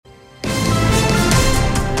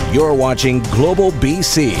You're watching Global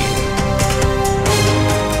BC.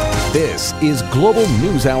 This is Global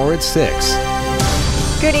News Hour at 6.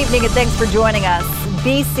 Good evening and thanks for joining us.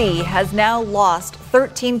 BC has now lost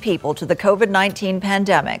 13 people to the COVID-19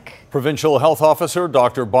 pandemic. Provincial Health Officer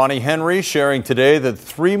Dr. Bonnie Henry sharing today that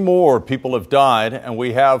 3 more people have died and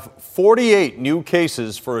we have 48 new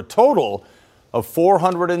cases for a total of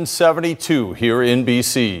 472 here in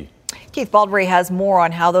BC. Keith Baldry has more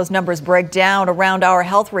on how those numbers break down around our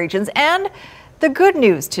health regions and the good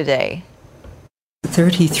news today.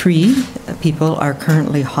 33 people are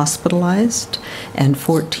currently hospitalized, and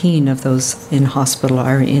 14 of those in hospital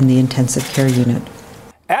are in the intensive care unit.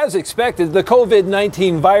 As expected, the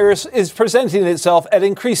COVID-19 virus is presenting itself at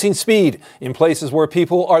increasing speed in places where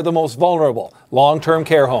people are the most vulnerable, long-term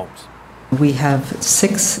care homes. We have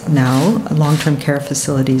 6 now long-term care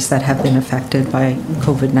facilities that have been affected by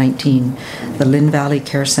COVID-19. The Lynn Valley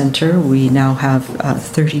Care Centre, we now have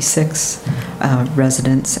 36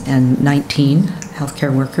 residents and 19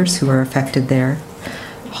 healthcare workers who are affected there.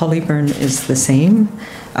 Hollyburn is the same.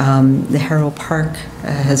 The Harrow Park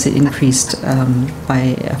has increased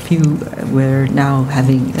by a few. We're now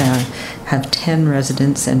have 10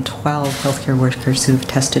 residents and 12 healthcare workers who have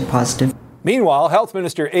tested positive. Meanwhile, Health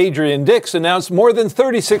Minister Adrian Dix announced more than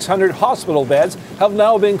 3,600 hospital beds have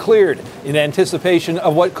now been cleared in anticipation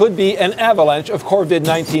of what could be an avalanche of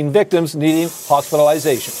COVID-19 victims needing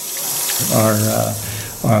hospitalization.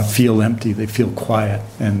 Feel empty, they feel quiet,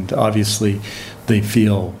 and obviously they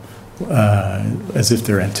feel as if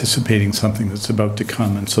they're anticipating something that's about to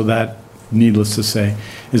come. And so that, needless to say,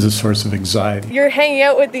 is a source of anxiety. You're hanging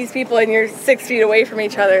out with these people and you're 6 feet away from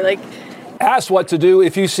each other. Asked what to do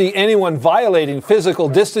if you see anyone violating physical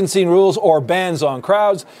distancing rules or bans on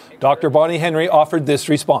crowds, Dr. Bonnie Henry offered this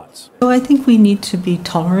response. So I think we need to be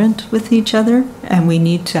tolerant with each other and we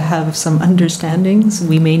need to have some understandings.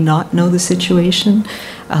 We may not know the situation,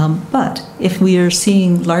 but if we are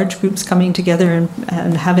seeing large groups coming together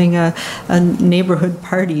and having a neighborhood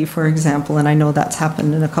party, for example, and I know that's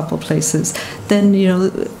happened in a couple of places, then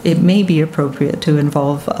it may be appropriate to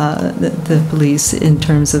involve the police in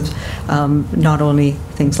terms of not only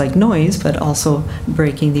things like noise, but also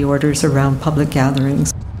breaking the orders around public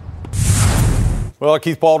gatherings. Well,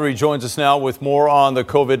 Keith Baldry joins us now with more on the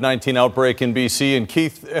COVID-19 outbreak in BC. And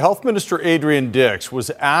Keith, Health Minister Adrian Dix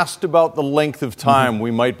was asked about the length of time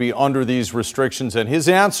we might be under these restrictions, and his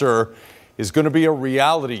answer is going to be a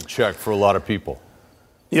reality check for a lot of people.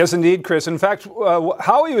 Yes, indeed, Chris. In fact,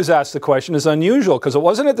 how he was asked the question is unusual because it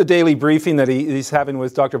wasn't at the daily briefing that he's having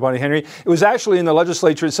with Dr. Bonnie Henry. It was actually in the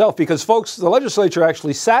legislature itself because, folks, the legislature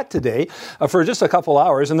actually sat today for just a couple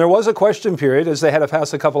hours, and there was a question period as they had to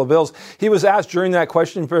pass a couple of bills. He was asked during that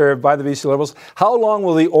question period by the BC Liberals, how long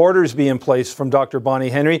will the orders be in place from Dr.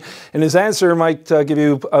 Bonnie Henry? And his answer might give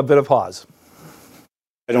you a bit of pause.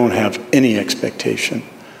 I don't have any expectation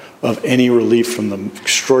of any relief from the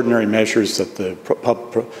extraordinary measures that the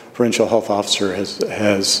provincial health officer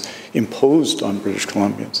has imposed on British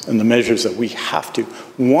Columbians and the measures that we have to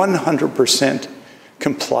 100%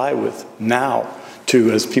 comply with now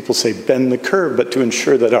to, as people say, bend the curve, but to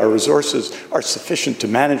ensure that our resources are sufficient to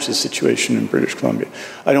manage the situation in British Columbia.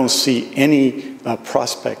 I don't see any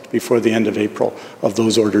prospect before the end of April of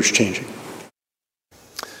those orders changing.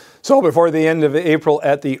 So before the end of April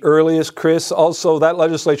at the earliest, Chris, also that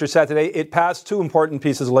legislature sat today. It passed 2 important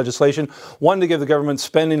pieces of legislation. One to give the government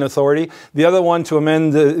spending authority. The other one to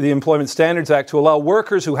amend the Employment Standards Act to allow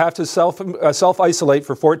workers who have to self-isolate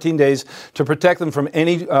for 14 days to protect them from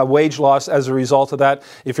any wage loss as a result of that.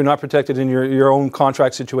 If you're not protected in your own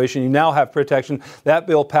contract situation, you now have protection. That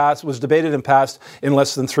bill was debated and passed in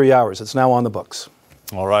less than 3 hours. It's now on the books.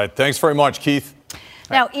 All right. Thanks very much, Keith.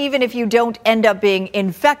 Now, even if you don't end up being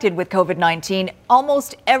infected with COVID-19,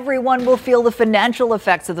 almost everyone will feel the financial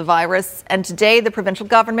effects of the virus. And today, the provincial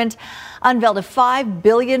government unveiled a $5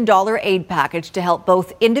 billion aid package to help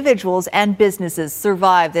both individuals and businesses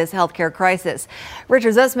survive this healthcare crisis.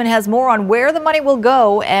 Richard Zussman has more on where the money will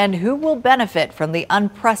go and who will benefit from the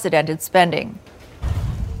unprecedented spending.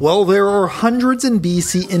 While there are hundreds in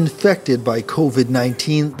BC infected by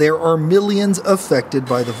COVID-19, there are millions affected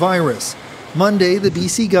by the virus. Monday, the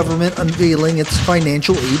BC government unveiling its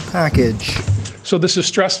financial aid package. So this is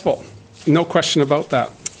stressful, no question about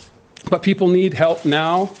that. But people need help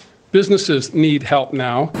now. Businesses need help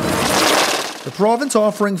now. The province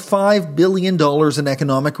offering $5 billion in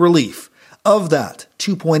economic relief. Of that,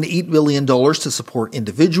 $2.8 billion to support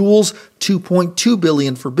individuals, $2.2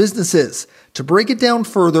 billion for businesses. To break it down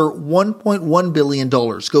further, $1.1 billion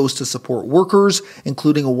goes to support workers,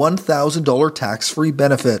 including a $1,000 tax-free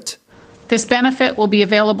benefit. This benefit will be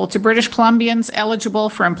available to British Columbians eligible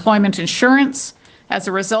for employment insurance as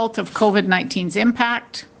a result of COVID-19's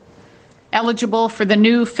impact, eligible for the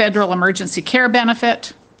new federal emergency care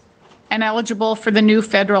benefit, and eligible for the new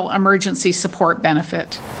federal emergency support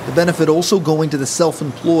benefit. The benefit also going to the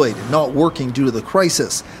self-employed and not working due to the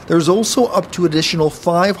crisis. There's also up to additional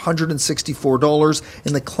 $564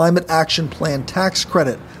 in the Climate Action Plan tax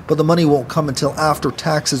credit, but the money won't come until after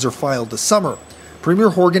taxes are filed this summer.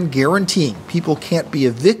 Premier Horgan guaranteeing people can't be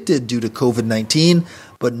evicted due to COVID-19,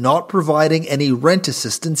 but not providing any rent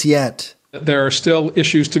assistance yet. There are still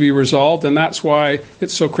issues to be resolved, and that's why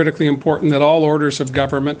it's so critically important that all orders of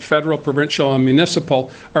government, federal, provincial, and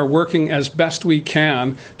municipal, are working as best we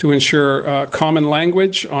can to ensure common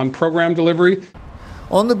language on program delivery.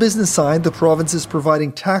 On the business side, the province is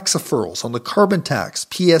providing tax deferrals on the carbon tax,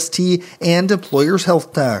 PST, and employers'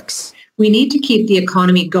 health tax. We need to keep the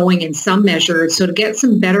economy going in some measure, so to get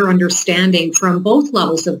some better understanding from both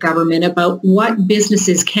levels of government about what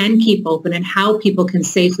businesses can keep open and how people can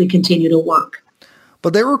safely continue to work.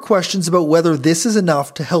 But there are questions about whether this is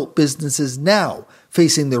enough to help businesses now,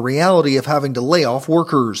 facing the reality of having to lay off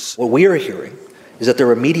workers. What we are hearing is that there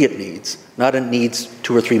are immediate needs, not needs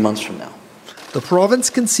 2 or 3 months from now. The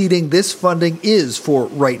province conceding this funding is for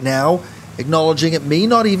right now, acknowledging it may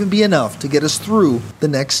not even be enough to get us through the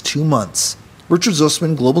next 2 months. Richard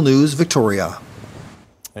Zussman, Global News, Victoria.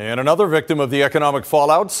 And another victim of the economic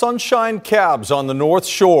fallout, Sunshine Cabs on the North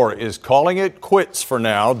Shore, is calling it quits for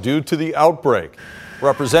now due to the outbreak.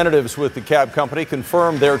 Representatives with the cab company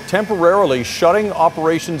confirmed they're temporarily shutting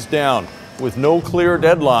operations down with no clear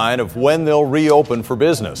deadline of when they'll reopen for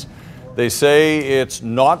business. They say it's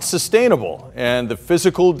not sustainable, and the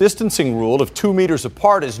physical distancing rule of 2 meters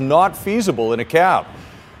apart is not feasible in a cab.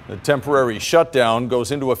 The temporary shutdown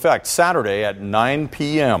goes into effect Saturday at 9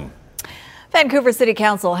 p.m. Vancouver City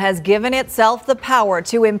Council has given itself the power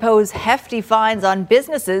to impose hefty fines on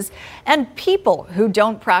businesses and people who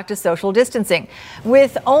don't practice social distancing.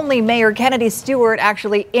 With only Mayor Kennedy Stewart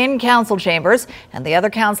actually in council chambers and the other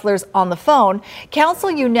councillors on the phone,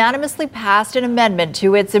 council unanimously passed an amendment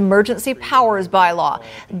to its emergency powers bylaw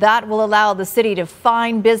that will allow the city to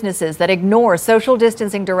fine businesses that ignore social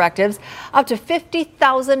distancing directives up to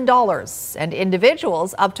 $50,000 and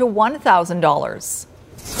individuals up to $1,000.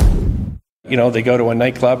 You know, they go to a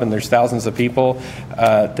nightclub and there's thousands of people.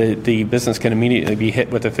 The business can immediately be hit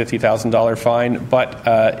with a $50,000 fine.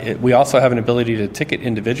 But we also have an ability to ticket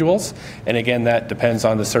individuals. And again, that depends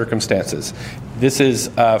on the circumstances. This is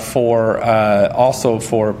also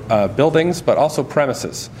for buildings, but also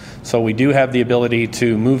premises. So we do have the ability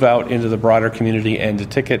to move out into the broader community and to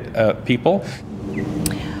ticket people.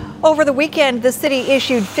 Over the weekend, the city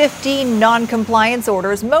issued 15 non-compliance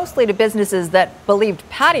orders, mostly to businesses that believed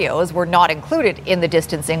patios were not included in the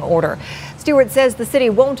distancing order. Stewart says the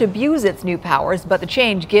city won't abuse its new powers, but the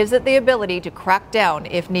change gives it the ability to crack down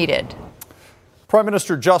if needed. Prime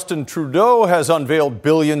Minister Justin Trudeau has unveiled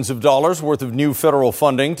billions of dollars worth of new federal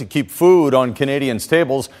funding to keep food on Canadians'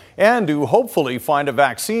 tables and to hopefully find a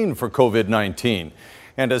vaccine for COVID-19.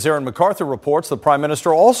 And as Aaron MacArthur reports, the Prime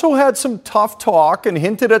Minister also had some tough talk and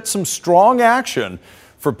hinted at some strong action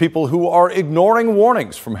for people who are ignoring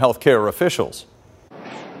warnings from healthcare officials.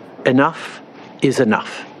 Enough is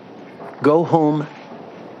enough. Go home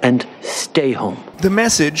and stay home. The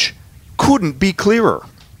message couldn't be clearer.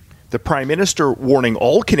 The Prime Minister warning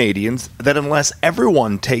all Canadians that unless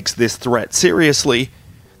everyone takes this threat seriously,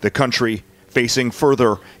 the country facing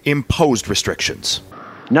further imposed restrictions.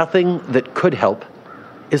 Nothing that could help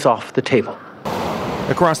is off the table.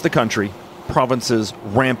 Across the country, provinces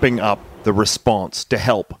ramping up the response to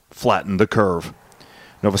help flatten the curve.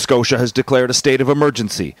 Nova Scotia has declared a state of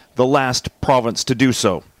emergency, the last province to do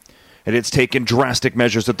so. And it's taken drastic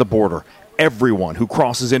measures at the border. Everyone who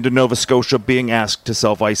crosses into Nova Scotia being asked to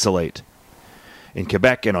self-isolate. In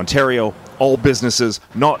Quebec and Ontario, all businesses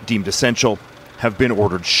not deemed essential have been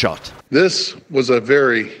ordered shut. This was a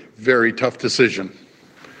very, very tough decision,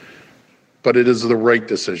 but it is the right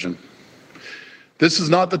decision. This is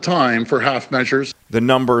not the time for half measures. The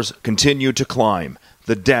numbers continue to climb.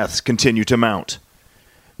 The deaths continue to mount.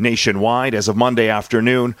 Nationwide, as of Monday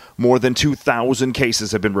afternoon, more than 2,000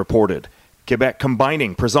 cases have been reported. Quebec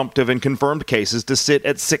combining presumptive and confirmed cases to sit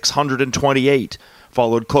at 628,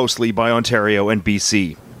 followed closely by Ontario and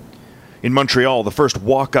BC. In Montreal, the first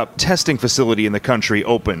walk-up testing facility in the country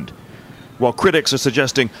opened. While critics are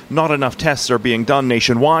suggesting not enough tests are being done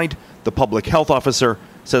nationwide, the public health officer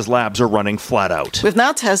says labs are running flat out. We've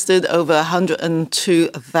now tested over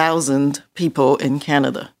 102,000 people in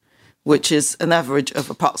Canada. which is an average of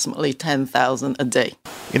approximately 10,000 a day.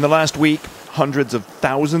 In the last week, hundreds of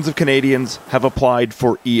thousands of Canadians have applied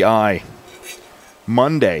for EI.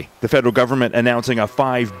 Monday, the federal government announcing a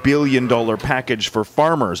 $5 billion package for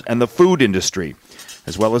farmers and the food industry,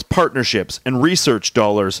 as well as partnerships and research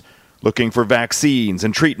dollars looking for vaccines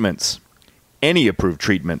and treatments. Any approved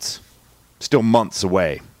treatments, still months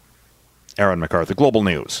away. Aaron MacArthur, Global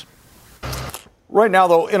News. Right now,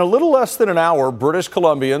 though, in a little less than an hour, British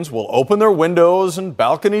Columbians will open their windows and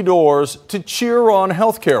balcony doors to cheer on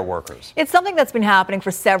healthcare workers. It's something that's been happening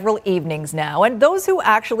for several evenings now, and those who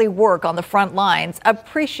actually work on the front lines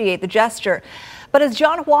appreciate the gesture. But as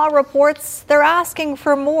John Hua reports, they're asking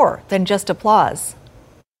for more than just applause.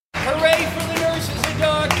 Hooray for the nurses and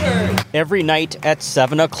doctors! Every night at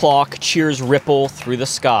 7 o'clock, cheers ripple through the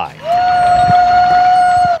sky.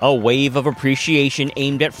 A wave of appreciation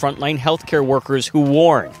aimed at frontline healthcare workers who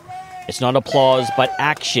warn it's not applause but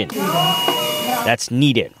action that's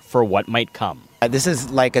needed for what might come. This is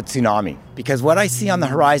like a tsunami, because what I see on the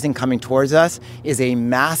horizon coming towards us is a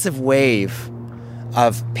massive wave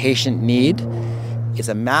of patient need. It's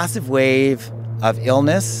a massive wave of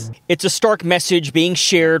illness. It's a stark message being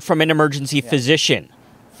shared from an emergency physician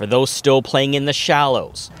for those still playing in the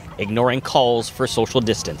shallows, ignoring calls for social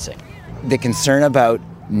distancing. The concern about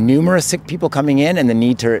numerous sick people coming in and the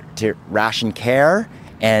need to ration care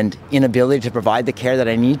and inability to provide the care that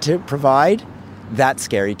I need to provide, that's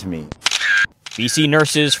scary to me. BC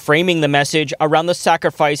nurses framing the message around the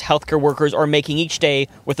sacrifice healthcare workers are making each day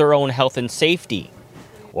with their own health and safety,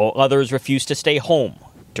 while others refuse to stay home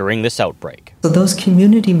during this outbreak. So those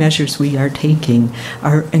community measures we are taking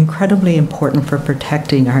are incredibly important for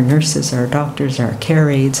protecting our nurses, our doctors, our care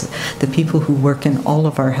aides, the people who work in all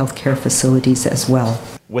of our healthcare facilities as well.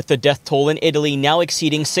 With the death toll in Italy now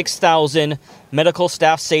exceeding 6,000, medical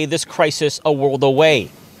staff say this crisis a world away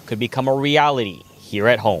could become a reality here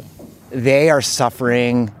at home. They are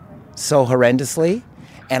suffering so horrendously,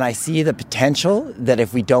 and I see the potential that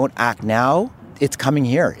if we don't act now, it's coming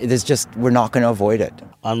here. It is just, we're not going to avoid it.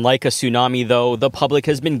 Unlike a tsunami, though, the public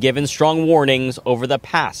has been given strong warnings over the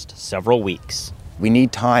past several weeks. We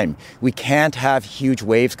need time. We can't have huge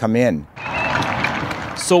waves come in.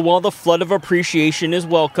 So while the flood of appreciation is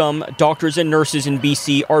welcome, doctors and nurses in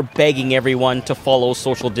BC are begging everyone to follow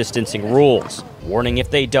social distancing rules, warning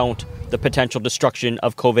if they don't, the potential destruction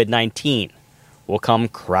of COVID-19 will come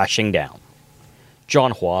crashing down.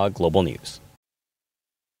 John Hua, Global News.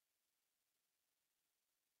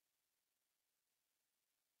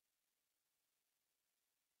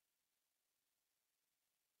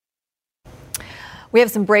 We have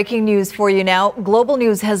some breaking news for you now. Global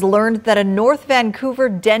News has learned that a North Vancouver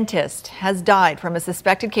dentist has died from a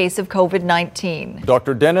suspected case of COVID-19.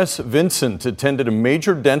 Dr. Dennis Vincent attended a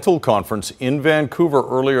major dental conference in Vancouver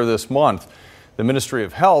earlier this month. The Ministry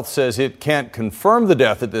of Health says it can't confirm the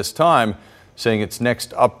death at this time, saying its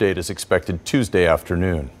next update is expected Tuesday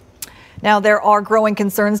afternoon. Now, there are growing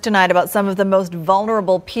concerns tonight about some of the most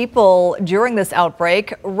vulnerable people during this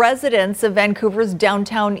outbreak, residents of Vancouver's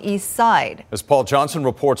downtown east side. As Paul Johnson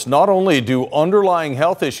reports, not only do underlying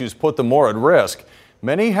health issues put them more at risk,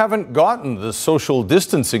 many haven't gotten the social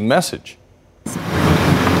distancing message.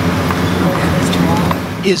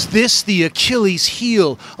 Is this the Achilles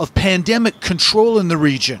heel of pandemic control in the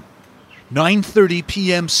region? 9:30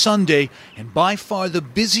 p.m. Sunday, and by far the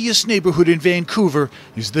busiest neighborhood in Vancouver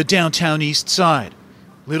is the downtown east side.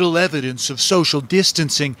 Little evidence of social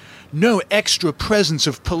distancing, no extra presence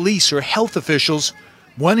of police or health officials.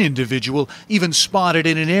 One individual even spotted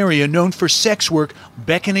in an area known for sex work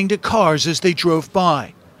beckoning to cars as they drove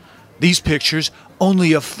by. These pictures,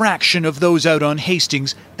 only a fraction of those out on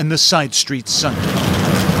Hastings and the side streets Sunday.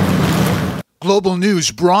 Global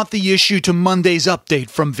News brought the issue to Monday's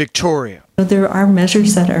update from Victoria. There are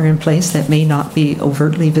measures that are in place that may not be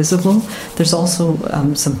overtly visible. There's also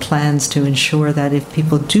some plans to ensure that if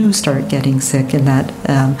people do start getting sick in that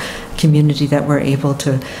community, that we're able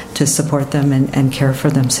to support them and care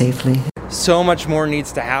for them safely. So much more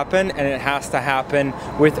needs to happen, and it has to happen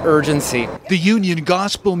with urgency. The Union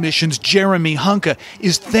Gospel Mission's Jeremy Hunka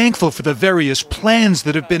is thankful for the various plans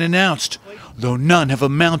that have been announced, though none have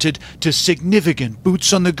amounted to significant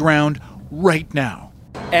boots on the ground right now.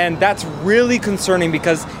 And that's really concerning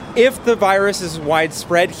because if the virus is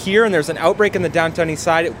widespread here and there's an outbreak in the downtown east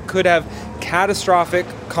side, it could have catastrophic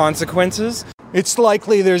consequences. It's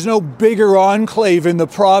likely there's no bigger enclave in the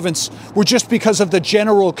province where just because of the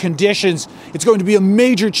general conditions, it's going to be a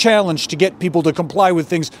major challenge to get people to comply with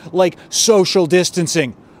things like social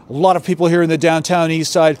distancing. A lot of people here in the downtown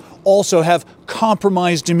east side also have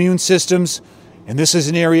compromised immune systems, and this is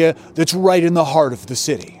an area that's right in the heart of the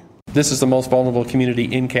city. This is the most vulnerable community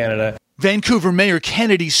in Canada. Vancouver Mayor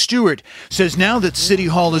Kennedy Stewart says now that City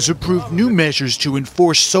Hall has approved new measures to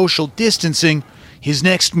enforce social distancing, his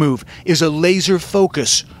next move is a laser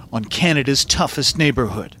focus on Canada's toughest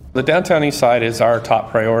neighborhood. The downtown east side is our top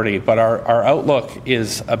priority, but our outlook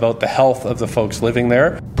is about the health of the folks living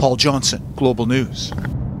there. Paul Johnson, Global News.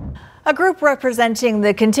 A group representing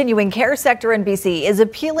the continuing care sector in BC is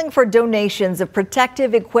appealing for donations of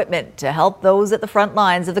protective equipment to help those at the front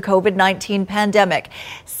lines of the COVID-19 pandemic.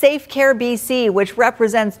 Safe Care BC, which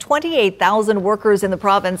represents 28,000 workers in the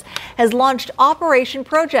province, has launched Operation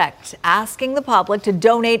Project, asking the public to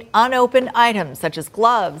donate unopened items such as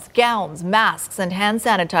gloves, gowns, masks, and hand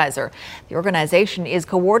sanitizer. The organization is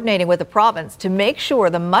coordinating with the province to make sure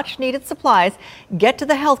the much-needed supplies get to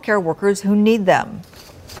the healthcare workers who need them.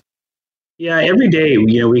 Yeah, every day,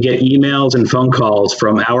 we get emails and phone calls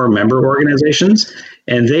from our member organizations,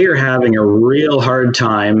 and they are having a real hard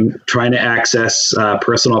time trying to access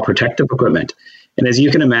personal protective equipment. And as you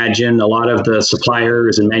can imagine, a lot of the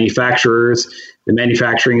suppliers and manufacturers, the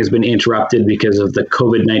manufacturing has been interrupted because of the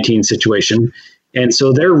COVID-19 situation. And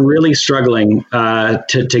so they're really struggling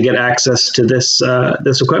to get access to this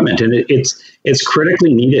equipment, and it's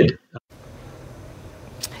critically needed.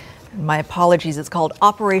 My apologies. It's called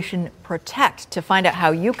Operation Protect. To find out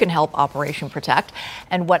how you can help Operation Protect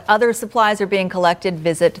and what other supplies are being collected,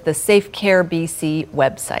 visit the Safe Care BC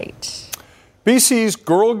website. BC's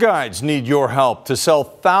Girl Guides need your help to sell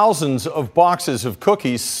thousands of boxes of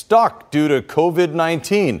cookies stuck due to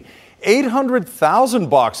COVID-19. 800,000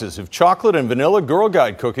 boxes of chocolate and vanilla Girl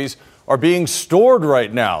Guide cookies are being stored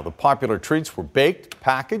right now. The popular treats were baked,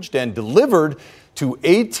 packaged, and delivered to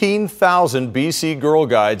 18,000 BC Girl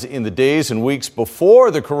Guides in the days and weeks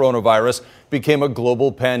before the coronavirus became a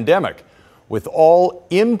global pandemic. With all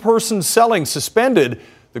in-person selling suspended,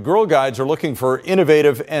 the Girl Guides are looking for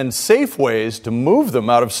innovative and safe ways to move them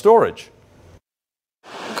out of storage.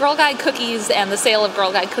 Girl Guide cookies and the sale of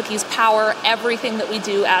Girl Guide cookies power everything that we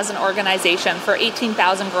do as an organization for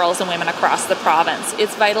 18,000 girls and women across the province.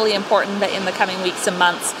 It's vitally important that in the coming weeks and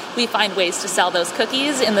months we find ways to sell those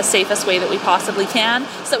cookies in the safest way that we possibly can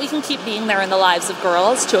so that we can keep being there in the lives of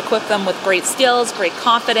girls to equip them with great skills, great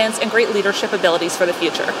confidence, and great leadership abilities for the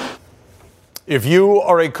future. If you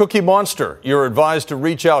are a cookie monster, you're advised to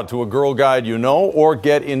reach out to a Girl Guide you know or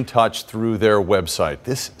get in touch through their website.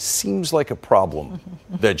 This seems like a problem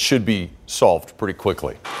that should be solved pretty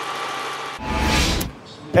quickly.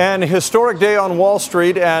 An historic day on Wall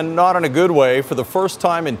Street, and not in a good way. For the first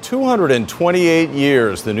time in 228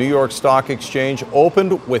 years, the New York Stock Exchange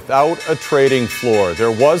opened without a trading floor.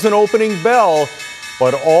 There was an opening bell,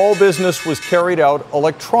 but all business was carried out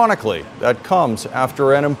electronically. That comes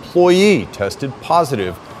after an employee tested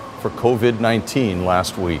positive for COVID-19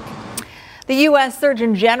 last week. The U.S.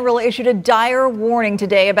 Surgeon General issued a dire warning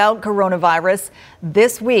today about coronavirus.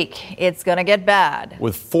 This week, it's going to get bad.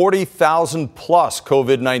 With 40,000 plus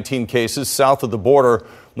COVID-19 cases south of the border,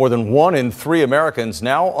 more than 1 in 3 Americans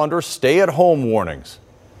now under stay-at-home warnings.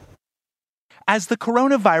 As the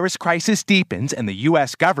coronavirus crisis deepens and the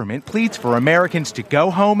U.S. government pleads for Americans to go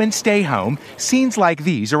home and stay home, scenes like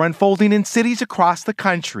these are unfolding in cities across the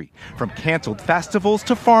country. From canceled festivals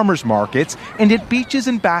to farmers markets and at beaches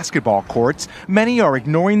and basketball courts, many are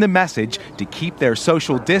ignoring the message to keep their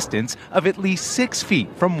social distance of at least 6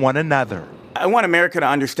 feet from one another. I want America to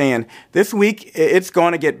understand this week it's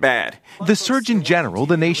going to get bad. The Surgeon General,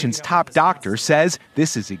 the nation's top doctor, says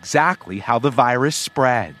this is exactly how the virus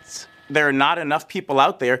spreads. There are not enough people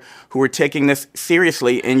out there who are taking this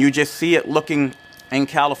seriously, and you just see it looking in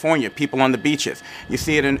California, people on the beaches. You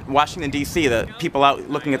see it in Washington, D.C., the people out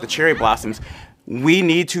looking at the cherry blossoms. We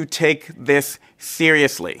need to take this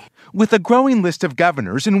seriously. With a growing list of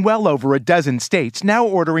governors in well over a dozen states now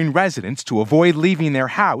ordering residents to avoid leaving their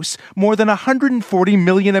house, more than 140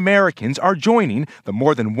 million Americans are joining the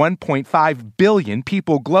more than 1.5 billion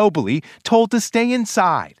people globally told to stay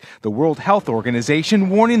inside. The World Health Organization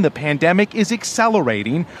warning the pandemic is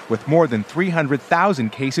accelerating, with more than 300,000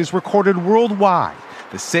 cases recorded worldwide.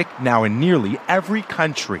 The sick now in nearly every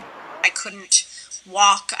country. I couldn't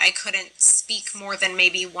walk. I couldn't speak more than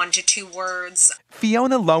maybe 1 to 2 words.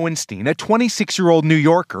 Fiona Lowenstein, a 26-year-old New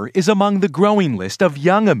Yorker, is among the growing list of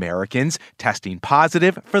young Americans testing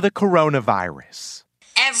positive for the coronavirus.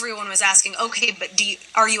 Everyone was asking, okay, but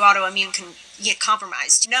are you autoimmune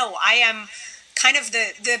compromised? No, I am kind of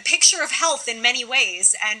the picture of health in many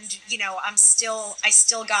ways. And, I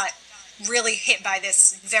still got really hit by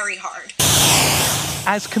this very hard.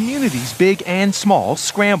 As communities big and small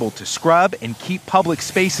scramble to scrub and keep public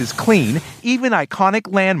spaces clean, even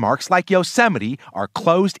iconic landmarks like Yosemite are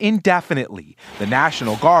closed indefinitely. The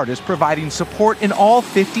National Guard is providing support in all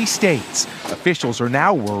 50 states. Officials are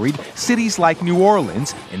now worried cities like New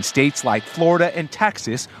Orleans and states like Florida and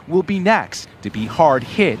Texas will be next to be hard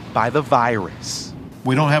hit by the virus.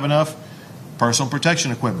 We don't have enough personal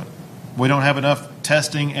protection equipment. We don't have enough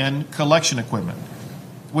testing and collection equipment.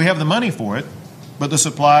 We have the money for it, but the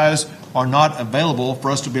supplies are not available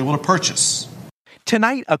for us to be able to purchase.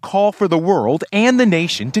 Tonight, a call for the world and the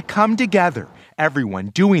nation to come together, everyone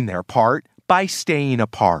doing their part by staying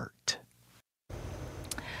apart.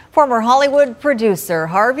 Former Hollywood producer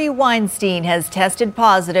Harvey Weinstein has tested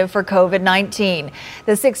positive for COVID-19.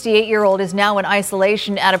 The 68-year-old is now in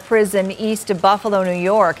isolation at a prison east of Buffalo, New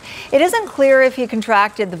York. It isn't clear if he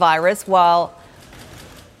contracted the virus while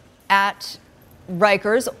at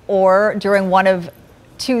Rikers or during one of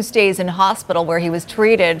 2 stays in hospital where he was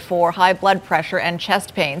treated for high blood pressure and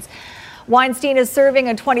chest pains. Weinstein is serving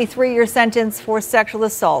a 23-year sentence for sexual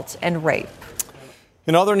assault and rape.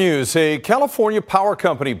 In other news, a California power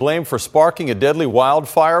company blamed for sparking a deadly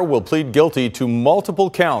wildfire will plead guilty to multiple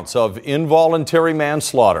counts of involuntary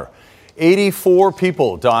manslaughter. 84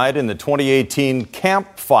 people died in the 2018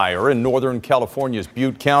 Camp Fire in Northern California's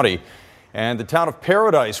Butte County, and the town of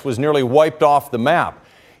Paradise was nearly wiped off the map.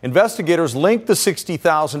 Investigators linked the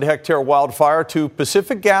 60,000-hectare wildfire to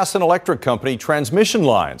Pacific Gas and Electric Company transmission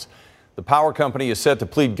lines. The power company is set to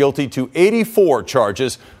plead guilty to 84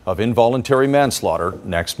 charges of involuntary manslaughter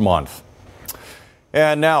next month.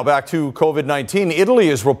 And now back to COVID-19. Italy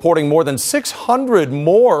is reporting more than 600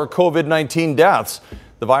 more COVID-19 deaths.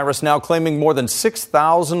 The virus now claiming more than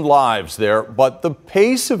 6,000 lives there, but the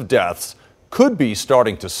pace of deaths could be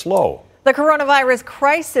starting to slow. The coronavirus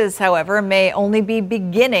crisis, however, may only be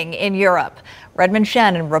beginning in Europe. Redmond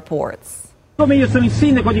Shannon reports.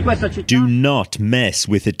 Do not mess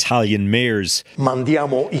with Italian mayors.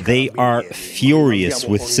 They are furious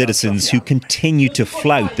with citizens who continue to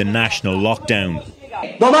flout the national lockdown.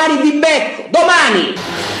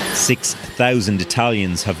 6,000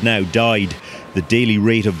 Italians have now died. The daily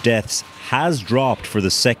rate of deaths has dropped for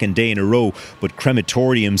the second day in a row, but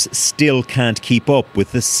crematoriums still can't keep up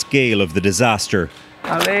with the scale of the disaster.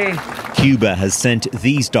 Cuba has sent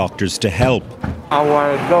these doctors to help.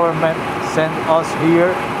 Our government sent us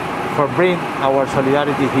here for bring our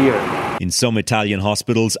solidarity here. In some Italian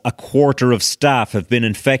hospitals, a quarter of staff have been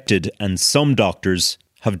infected and some doctors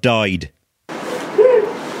have died.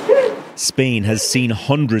 Spain has seen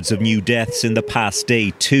hundreds of new deaths in the past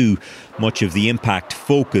day too, much of the impact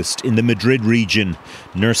focused in the Madrid region.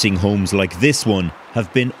 Nursing homes like this one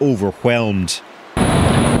have been overwhelmed.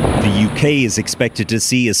 The UK is expected to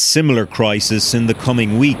see a similar crisis in the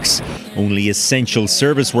coming weeks. Only essential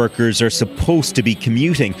service workers are supposed to be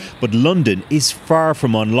commuting, but London is far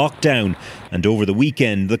from on lockdown. And over the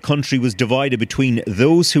weekend, the country was divided between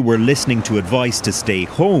those who were listening to advice to stay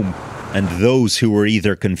home and those who were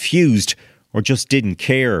either confused or just didn't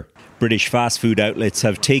care. British fast food outlets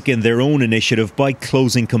have taken their own initiative by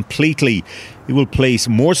closing completely. It will place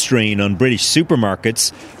more strain on British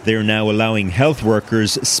supermarkets. They're now allowing health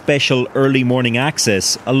workers special early morning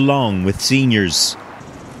access along with seniors.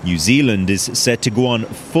 New Zealand is set to go on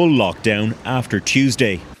full lockdown after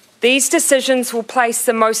Tuesday. These decisions will place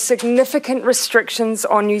the most significant restrictions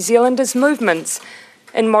on New Zealanders' movements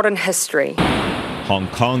in modern history. Hong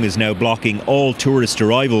Kong is now blocking all tourist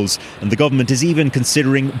arrivals, and the government is even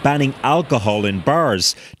considering banning alcohol in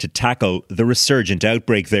bars to tackle the resurgent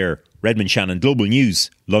outbreak there. Redmond Shannon, Global News,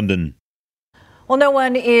 London. Well, no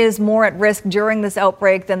one is more at risk during this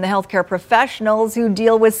outbreak than the healthcare professionals who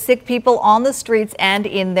deal with sick people on the streets and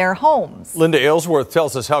in their homes. Linda Aylesworth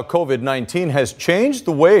tells us how COVID-19 has changed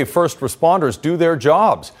the way first responders do their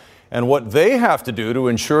jobs and what they have to do to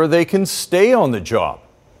ensure they can stay on the job.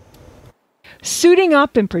 Suiting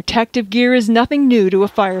up in protective gear is nothing new to a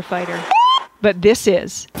firefighter, but this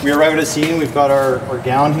is. We arrive at a scene, we've got our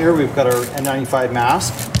gown here, we've got our N95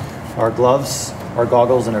 mask, our gloves, our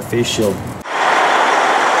goggles, and our face shield.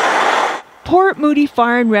 Port Moody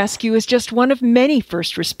Fire and Rescue is just one of many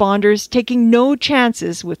first responders taking no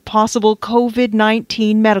chances with possible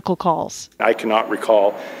COVID-19 medical calls. I cannot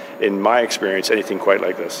recall, in my experience, anything quite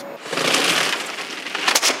like this.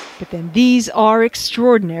 But then these are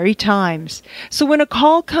extraordinary times. So when a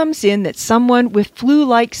call comes in that someone with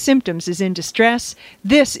flu-like symptoms is in distress,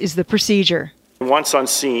 this is the procedure. Once on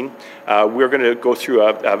scene, we're going to go through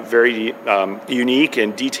a very unique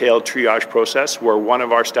and detailed triage process where one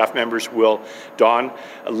of our staff members will don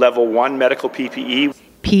a level 1 medical PPE.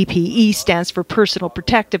 PPE stands for personal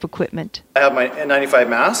protective equipment. I have my N95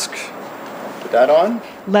 mask. Put that on.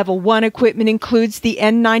 Level 1 equipment includes the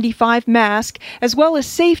N95 mask, as well as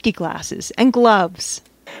safety glasses and gloves.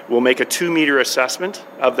 We'll make a 2-meter assessment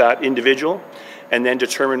of that individual and then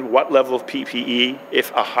determine what level of PPE,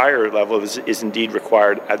 if a higher level is indeed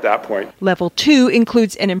required at that point. Level 2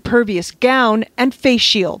 includes an impervious gown and face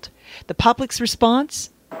shield. The public's response?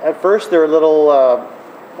 At first, they're a little,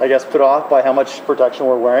 put off by how much protection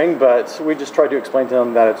we're wearing, but we just tried to explain to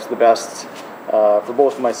them that it's the best for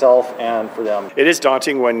both myself and for them. It is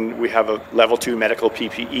daunting when we have a level 2 medical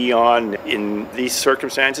PPE on. In these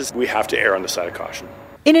circumstances, we have to err on the side of caution.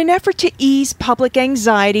 In an effort to ease public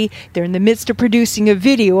anxiety, they're in the midst of producing a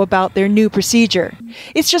video about their new procedure.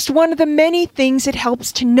 It's just one of the many things it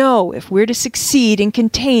helps to know if we're to succeed in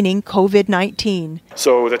containing COVID-19.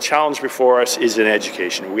 So the challenge before us is in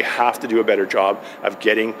education. We have to do a better job of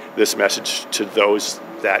getting this message to those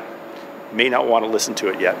that may not want to listen to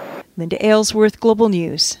it yet. Linda Aylesworth, Global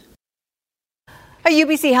News. A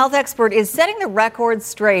UBC health expert is setting the record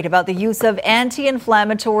straight about the use of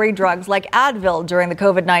anti-inflammatory drugs like Advil during the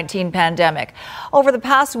COVID-19 pandemic. Over the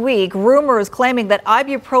past week, rumors claiming that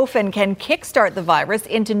ibuprofen can kickstart the virus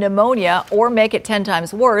into pneumonia or make it 10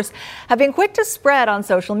 times worse have been quick to spread on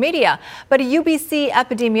social media. But a UBC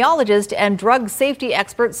epidemiologist and drug safety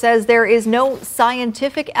expert says there is no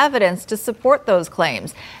scientific evidence to support those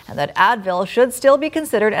claims, and that Advil should still be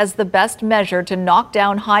considered as the best measure to knock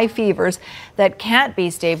down high fevers that can't be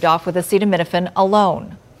staved off with acetaminophen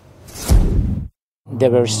alone.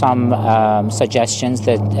 There were some suggestions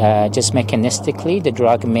that just mechanistically the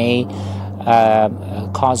drug may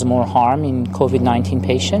cause more harm in COVID-19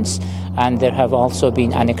 patients, and there have also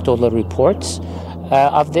been anecdotal reports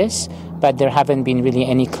of this, but there haven't been really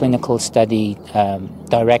any clinical study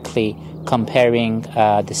directly comparing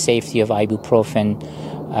the safety of ibuprofen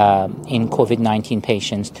in COVID-19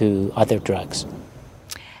 patients to other drugs.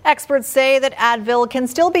 Experts say that Advil can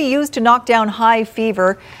still be used to knock down high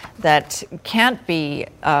fever that can't be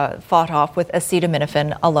fought off with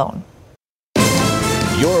acetaminophen alone.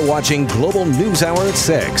 You're watching Global News Hour at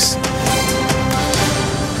 6.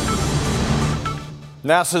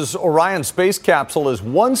 NASA's Orion space capsule is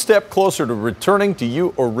one step closer to returning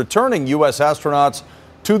U.S. astronauts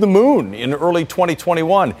to the moon in early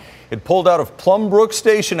 2021. It pulled out of Plum Brook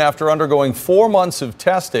Station after undergoing 4 months of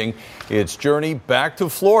testing. Its journey back to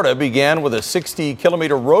Florida began with a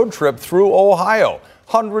 60-kilometer road trip through Ohio.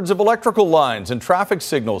 Hundreds of electrical lines and traffic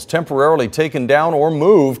signals temporarily taken down or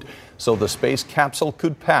moved so the space capsule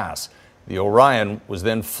could pass. The Orion was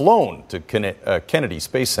then flown to Kennedy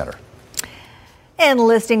Space Center.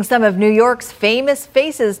 Enlisting some of New York's famous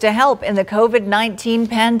faces to help in the COVID-19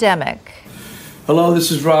 pandemic. Hello, this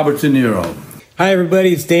is Robert De Niro. Hi,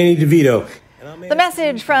 everybody. It's Danny DeVito. The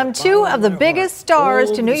message from two of the biggest stars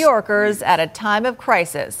to New Yorkers at a time of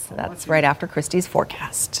crisis. That's right after Christie's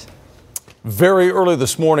forecast. Very early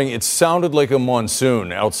this morning, it sounded like a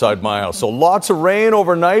monsoon outside my house. So lots of rain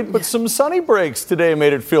overnight, but some sunny breaks today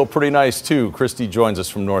made it feel pretty nice, too. Christy joins us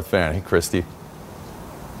from North Van. Hey, Christy.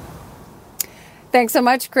 Thanks so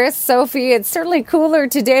much, Chris. Sophie, it's certainly cooler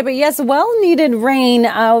today, but yes, well-needed rain.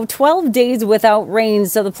 12 days without rain,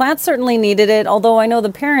 so the plants certainly needed it, although I know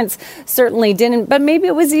the parents certainly didn't. But maybe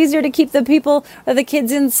it was easier to keep the people or the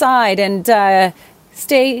kids inside and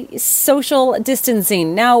stay social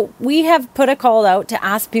distancing. Now, we have put a call out to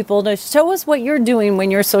ask people to show us what you're doing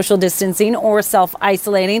when you're social distancing or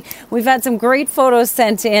self-isolating. We've had some great photos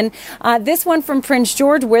sent in. This one from Prince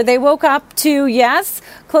George, where they woke up to, yes,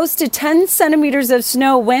 close to 10 centimeters of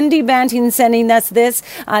snow. Wendy Banting sending us this.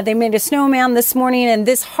 They made a snowman this morning, and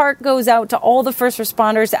this heart goes out to all the first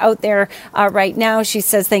responders out there right now. She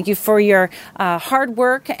says, thank you for your hard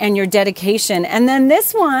work and your dedication. And then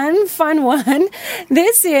this one, fun one.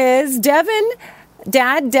 This is Devin,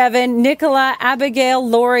 Dad, Devin, Nicola, Abigail,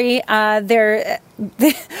 Lori.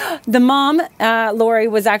 The mom, Lori,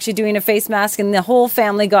 was actually doing a face mask, and the whole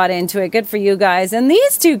family got into it. Good for you guys. And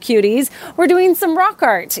these two cuties were doing some rock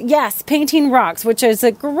art. Yes, painting rocks, which is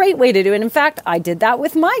a great way to do it. In fact, I did that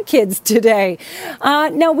with my kids today.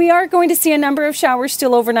 Now, we are going to see a number of showers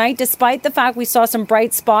still overnight, despite the fact we saw some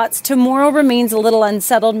bright spots. Tomorrow remains a little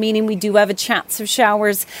unsettled, meaning we do have a chance of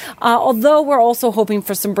showers, although we're also hoping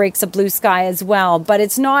for some breaks of blue sky as well. But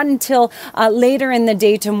it's not until later in the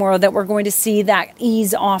day tomorrow that we're going to see that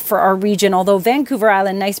ease off for our region, although Vancouver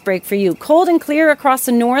Island, nice break for you. Cold and clear across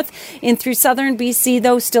the north in through southern BC,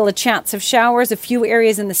 though still a chance of showers. A few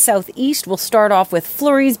areas in the southeast will start off with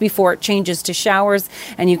flurries before it changes to showers,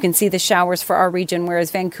 and you can see the showers for our region,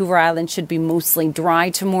 whereas Vancouver Island should be mostly dry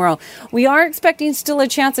tomorrow. We are expecting still a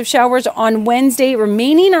chance of showers on Wednesday,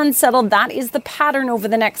 remaining unsettled. That is the pattern over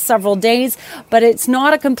the next several days, but it's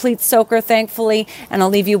not a complete soaker, thankfully. And I'll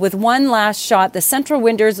leave you with one last shot. The Central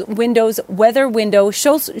Windows weather window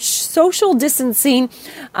shows social distancing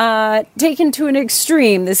taken to an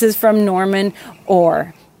extreme. This is from Norman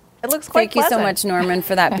Orr. It looks quite pleasant. Thank you so much, Norman,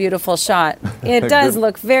 for that beautiful shot. It does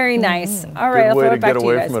look very nice. All right, I'll throw it back to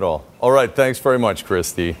you guys. From it all. All right, thanks very much,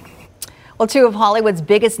 Christy. Well, two of Hollywood's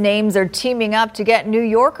biggest names are teaming up to get New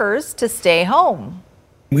Yorkers to stay home.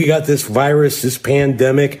 We got this virus, this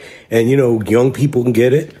pandemic, and, young people can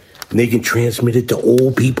get it, and they can transmit it to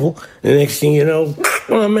old people. And the next thing you know,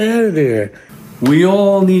 I'm out of there. We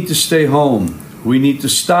all need to stay home. We need to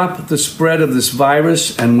stop the spread of this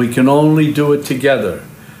virus, and we can only do it together.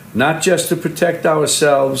 Not just to protect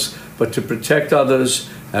ourselves, but to protect others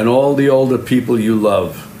and all the older people you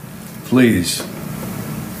love. Please.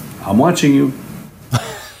 I'm watching you.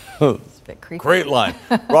 Great line.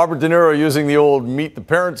 Robert De Niro using the old meet the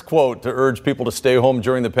parents quote to urge people to stay home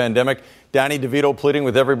during the pandemic. Danny DeVito pleading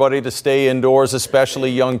with everybody to stay indoors,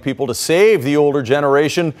 especially young people, to save the older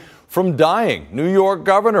generation from dying. New York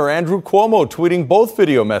Governor Andrew Cuomo tweeting both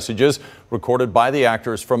video messages recorded by the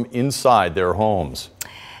actors from inside their homes.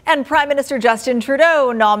 And Prime Minister Justin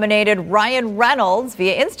Trudeau nominated Ryan Reynolds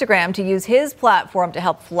via Instagram to use his platform to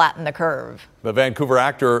help flatten the curve. The Vancouver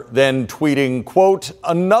actor then tweeting, quote,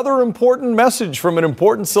 another important message from an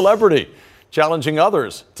important celebrity, challenging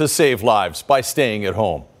others to save lives by staying at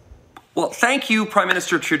home. Well, thank you, Prime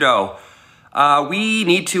Minister Trudeau. We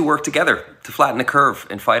need to work together to flatten the curve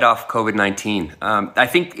and fight off COVID-19. I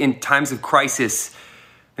think in times of crisis,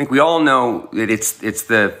 I think we all know that it's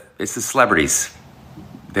the celebrities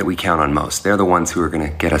that we count on most. They're the ones who are going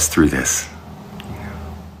to get us through this.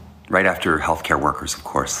 Right after healthcare workers, of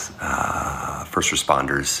course, first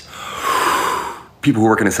responders, people who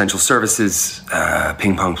work in essential services,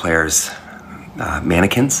 ping pong players,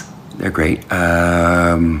 mannequins, they're great.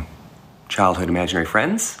 Childhood imaginary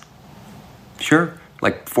friends, sure,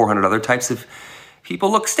 like 400 other types of people.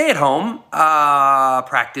 Look, stay at home,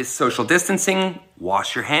 practice social distancing,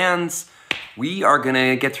 wash your hands. We are going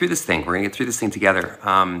to get through this thing. We're going to get through this thing together.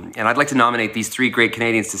 And I'd like to nominate these three great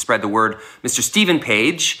Canadians to spread the word. Mr. Stephen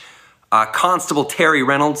Page, Constable Terry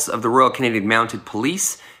Reynolds of the Royal Canadian Mounted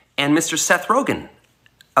Police, and Mr. Seth Rogen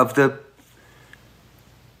of the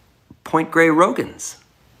Point Grey Rogans.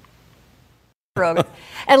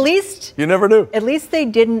 At least... You never knew. At least they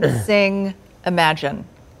didn't sing Imagine.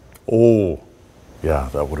 Oh, yeah,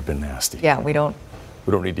 that would have been nasty. Yeah, we don't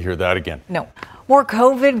need to hear that again. No. More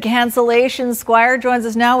COVID cancellations. Squire joins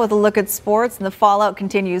us now with a look at sports, and the fallout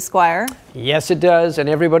continues, Squire. Yes, it does. And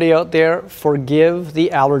everybody out there, forgive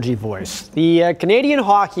the allergy voice. The Canadian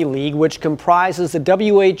Hockey League, which comprises the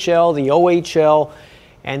WHL, the OHL,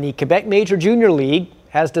 and the Quebec Major Junior League,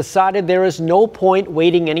 has decided there is no point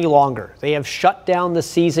waiting any longer. They have shut down the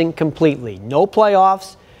season completely. No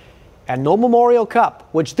playoffs and no Memorial Cup,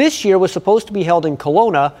 which this year was supposed to be held in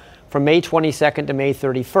Kelowna from May 22nd to May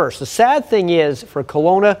 31st. The sad thing is, for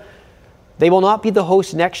Kelowna, they will not be the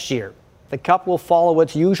host next year. The Cup will follow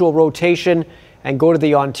its usual rotation and go to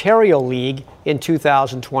the Ontario League in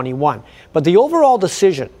 2021. But the overall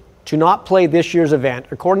decision to not play this year's event,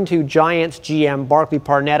 according to Giants GM Barclay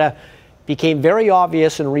Parnetta, became very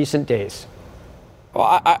obvious in recent days.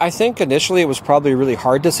 Well, I think initially it was probably a really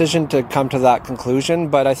hard decision to come to that conclusion,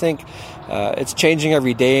 but I think it's changing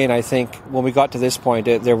every day, and I think when we got to this point,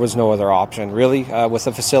 there was no other option, really, with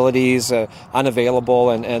the facilities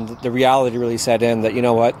unavailable, and the reality really set in that, you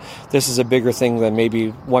know what, this is a bigger thing than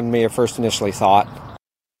maybe one may have first initially thought.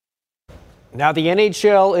 Now, the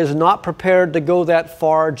NHL is not prepared to go that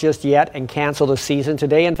far just yet and cancel the season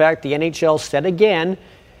today. In fact, the NHL said again,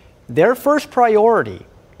 their first priority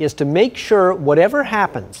is to make sure whatever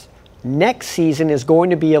happens, next season is going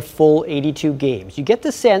to be a full 82 games. You get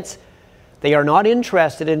the sense they are not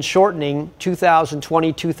interested in shortening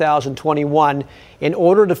 2020-2021 in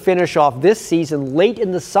order to finish off this season late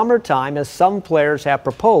in the summertime, as some players have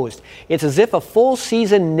proposed. It's as if a full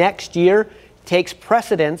season next year takes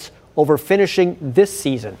precedence over finishing this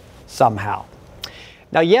season somehow.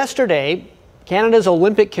 Now, yesterday, Canada's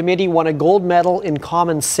Olympic Committee won a gold medal in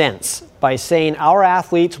common sense by saying our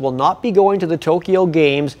athletes will not be going to the Tokyo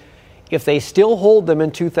Games if they still hold them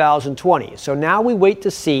in 2020. So now we wait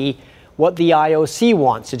to see what the IOC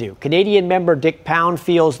wants to do. Canadian member Dick Pound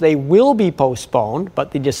feels they will be postponed,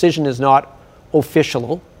 but the decision is not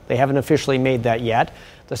official. They haven't officially made that yet.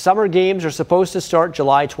 The Summer Games are supposed to start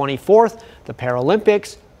July 24th, the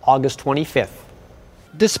Paralympics August 25th.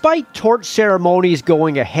 Despite torch ceremonies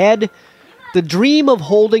going ahead, the dream of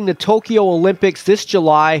holding the Tokyo Olympics this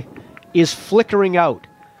July is flickering out.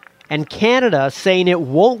 And Canada saying it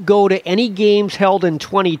won't go to any games held in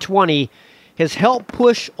 2020 has helped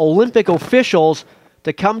push Olympic officials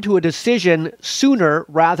to come to a decision sooner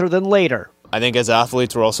rather than later. I think as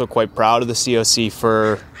athletes, we're also quite proud of the COC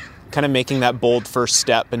for kind of making that bold first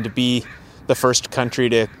step and to be the first country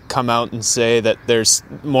to come out and say that there's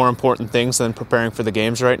more important things than preparing for the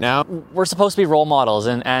games right now. We're supposed to be role models,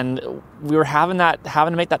 and we were having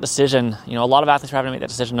to make that decision. You know, a lot of athletes were having to make that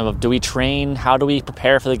decision of do we train, how do we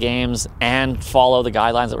prepare for the games, and follow the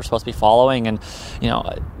guidelines that we're supposed to be following. And you know,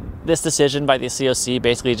 this decision by the COC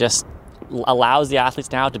basically just allows the athletes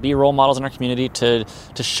now to be role models in our community, to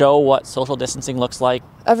show what social distancing looks like.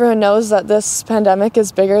 Everyone knows that this pandemic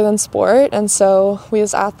is bigger than sport, and so we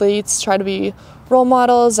as athletes try to be role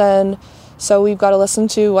models, and so we've got to listen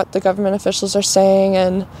to what the government officials are saying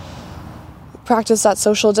and practice that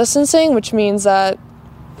social distancing, which means that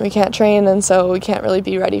we can't train, and so we can't really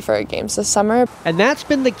be ready for our games this summer. And that's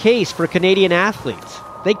been the case for Canadian athletes.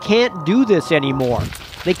 They can't do this anymore.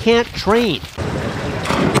 They can't train.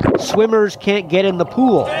 Swimmers can't get in the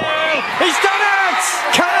pool. He's done it!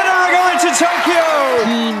 Canada are going to Tokyo!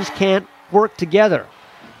 Teams can't work together.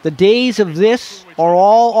 The days of this are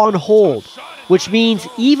all on hold, which means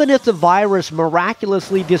even if the virus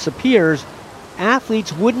miraculously disappears,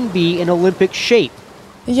 athletes wouldn't be in Olympic shape.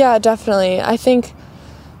 Yeah, definitely. I think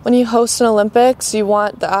when you host an Olympics, you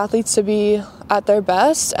want the athletes to be at their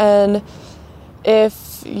best, and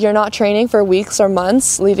if you're not training for weeks or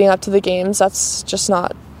months leading up to the games, that's just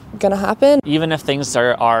not going to happen. Even if things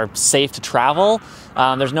are safe to travel,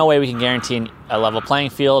 there's no way we can guarantee a level playing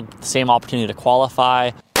field, the same opportunity to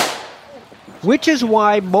qualify. Which is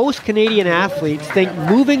why most Canadian athletes think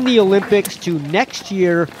moving the Olympics to next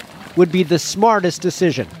year would be the smartest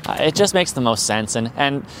decision. It just makes the most sense,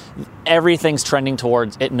 and everything's trending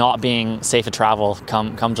towards it not being safe to travel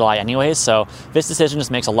come July anyways, so this decision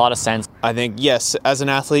just makes a lot of sense. I think, yes, as an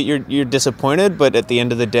athlete, you're disappointed, but at the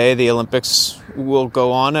end of the day, the Olympics will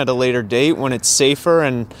go on at a later date when it's safer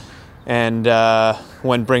and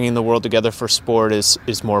when bringing the world together for sport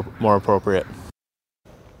is more appropriate.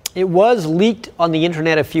 It was leaked on the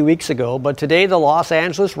internet a few weeks ago, but today the Los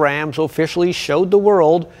Angeles Rams officially showed the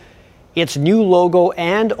world its new logo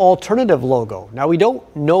and alternative logo. Now, we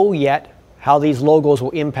don't know yet how these logos will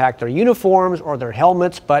impact their uniforms or their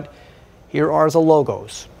helmets, but here are the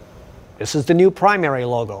logos. This is the new primary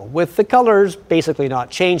logo, with the colors basically not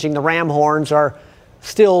changing. The ram horns are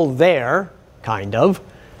still there, kind of.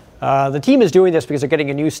 The team is doing this because they're getting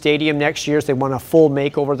a new stadium next year, so they want a full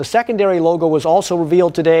makeover. The secondary logo was also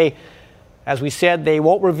revealed today. As we said, they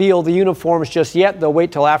won't reveal the uniforms just yet. They'll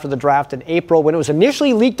wait till after the draft in April. When it was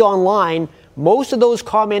initially leaked online, most of those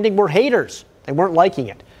commenting were haters. They weren't liking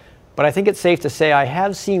it. But I think it's safe to say I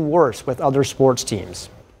have seen worse with other sports teams.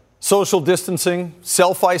 Social distancing,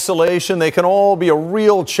 self-isolation, they can all be a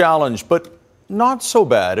real challenge, but not so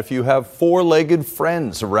bad if you have four-legged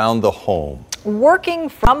friends around the home. Working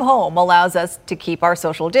from home allows us to keep our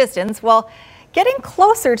social distance while getting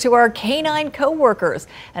closer to our canine co-workers.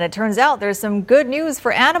 And it turns out there's some good news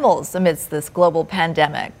for animals amidst this global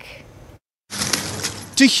pandemic.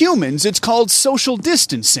 To humans, it's called social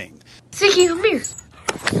distancing.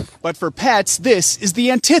 But for pets, this is the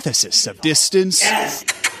antithesis of distance. Yes.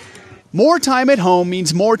 More time at home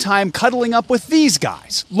means more time cuddling up with these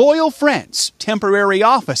guys, loyal friends, temporary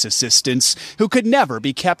office assistants who could never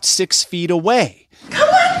be kept 6 feet away.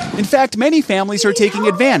 In fact, many families are taking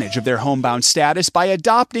advantage of their homebound status by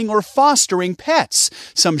adopting or fostering pets.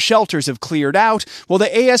 Some shelters have cleared out, while the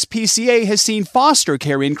ASPCA has seen foster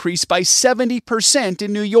care increase by 70%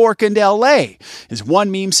 in New York and LA. As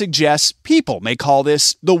one meme suggests, people may call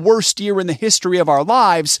this the worst year in the history of our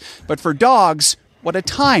lives, but for dogs, what a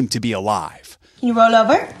time to be alive. Can you roll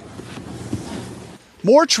over?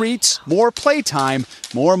 More treats, more playtime,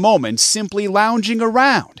 more moments simply lounging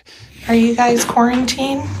around. Are you guys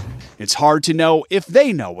quarantined? It's hard to know if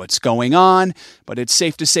they know what's going on, but it's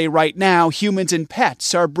safe to say right now humans and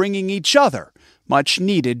pets are bringing each other much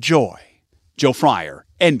needed joy. Joe Fryer,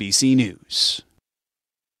 NBC News.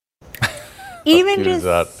 Even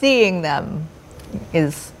just seeing them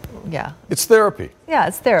is, It's therapy. Yeah,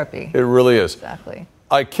 it's therapy. It really is. Exactly.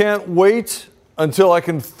 I can't wait until I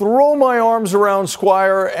can throw my arms around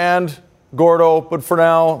Squire and Gordo, but for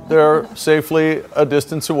now, they're safely a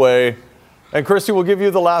distance away. And Christy, we'll give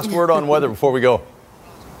you the last word on weather before we go.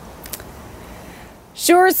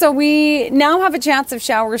 Sure. So we now have a chance of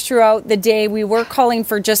showers throughout the day. We were calling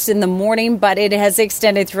for just in the morning, but it has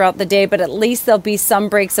extended throughout the day. But at least there'll be some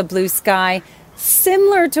breaks of blue sky,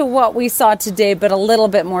 similar to what we saw today, but a little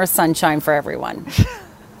bit more sunshine for everyone.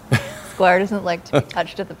 Squire doesn't like to be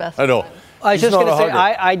touched at the best I know. time. I was just going to say,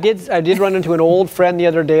 I did run into an old friend the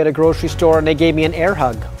other day at a grocery store, and they gave me an air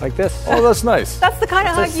hug like this. Oh, that's nice. That's the kind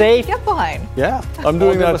of hug you get behind. Yeah. I'm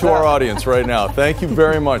doing that to our audience right now. Thank you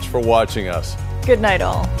very much for watching us. Good night,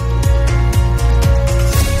 all.